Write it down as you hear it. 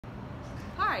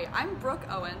Hi, I'm Brooke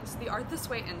Owens, the Art This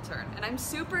Way intern, and I'm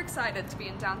super excited to be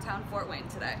in downtown Fort Wayne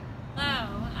today.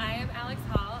 Hello, I am Alex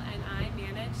Hall, and I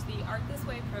manage the Art This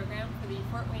Way program for the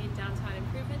Fort Wayne Downtown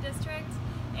Improvement District,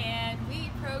 and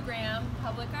we program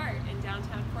public art in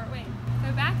downtown Fort Wayne.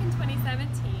 So back in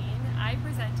 2017, I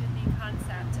presented the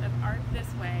concept of Art This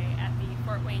Way at the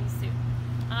Fort Wayne Soup.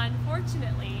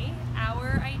 Unfortunately,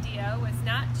 our idea was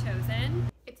not chosen.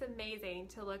 It's amazing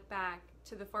to look back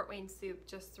to the Fort Wayne Soup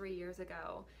just 3 years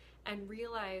ago and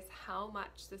realize how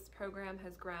much this program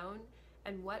has grown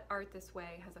and what Art This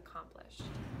Way has accomplished.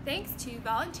 Thanks to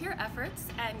volunteer efforts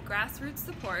and grassroots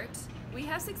support, we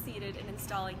have succeeded in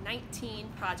installing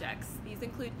 19 projects. These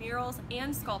include murals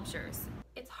and sculptures.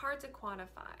 It's hard to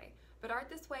quantify, but Art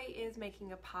This Way is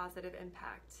making a positive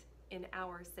impact in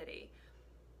our city.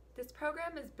 This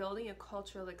program is building a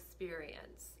cultural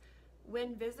experience.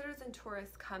 When visitors and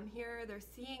tourists come here, they're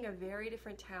seeing a very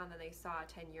different town than they saw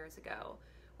 10 years ago.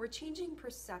 We're changing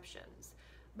perceptions.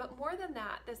 But more than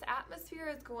that, this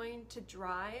atmosphere is going to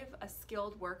drive a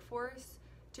skilled workforce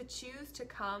to choose to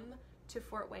come to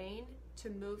Fort Wayne, to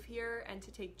move here, and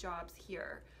to take jobs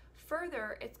here.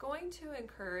 Further, it's going to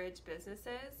encourage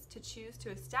businesses to choose to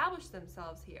establish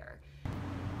themselves here.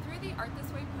 Through the Art This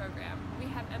Way program, we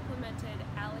have implemented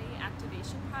alley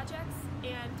activation projects,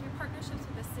 and through partnerships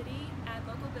with the city and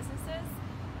local businesses,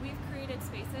 we've created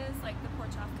spaces like the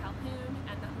Porch Off Calhoun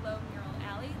and the Hello Mural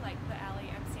Alley, like the alley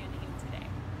I'm standing in today.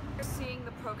 We're seeing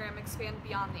the program expand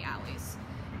beyond the alleys.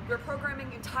 We're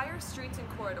programming entire streets and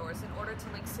corridors in order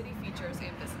to link city features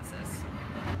and businesses.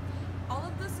 All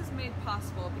of this is made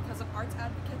possible because of arts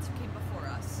advocates who came before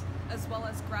us, as well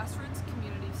as grassroots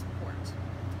community support.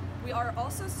 We are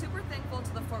also super thankful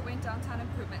to the Fort Wayne Downtown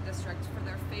Improvement District for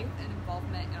their faith and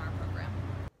involvement in our program.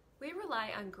 We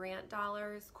rely on grant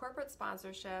dollars, corporate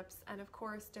sponsorships, and of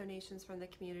course donations from the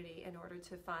community in order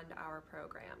to fund our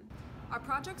program. Our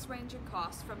projects range in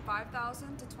cost from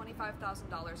 $5,000 to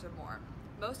 $25,000 or more.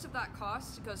 Most of that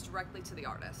cost goes directly to the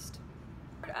artist.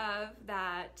 Part of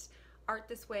that Art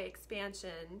This Way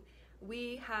expansion,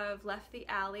 we have left the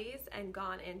alleys and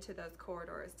gone into those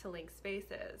corridors to link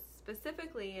spaces.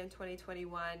 Specifically in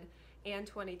 2021 and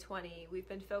 2020, we've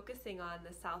been focusing on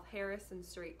the South Harrison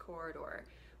Street corridor,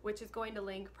 which is going to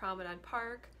link Promenade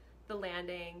Park, the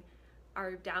Landing,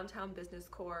 our downtown business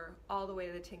core, all the way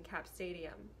to the Tin Cap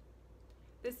Stadium.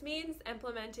 This means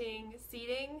implementing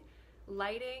seating,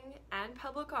 lighting, and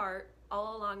public art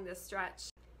all along this stretch.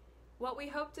 What we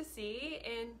hope to see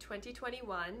in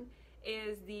 2021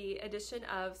 is the addition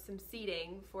of some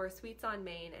seating for Suites on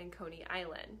Main and Coney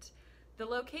Island. The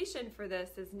location for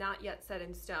this is not yet set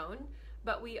in stone,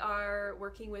 but we are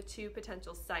working with 2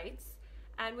 potential sites.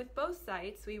 And with both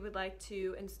sites, we would like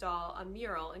to install a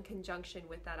mural in conjunction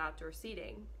with that outdoor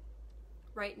seating.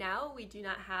 Right now, we do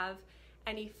not have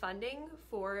any funding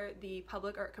for the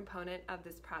public art component of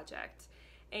this project.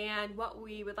 And what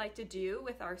we would like to do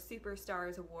with our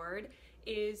Superstars Award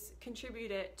is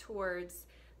contribute it towards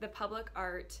the public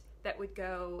art that would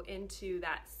go into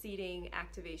that seating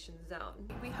activation zone.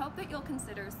 We hope that you'll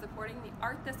consider supporting the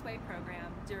Art This Way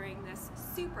program during this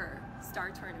Super Star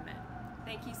Tournament.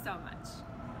 Thank you so much.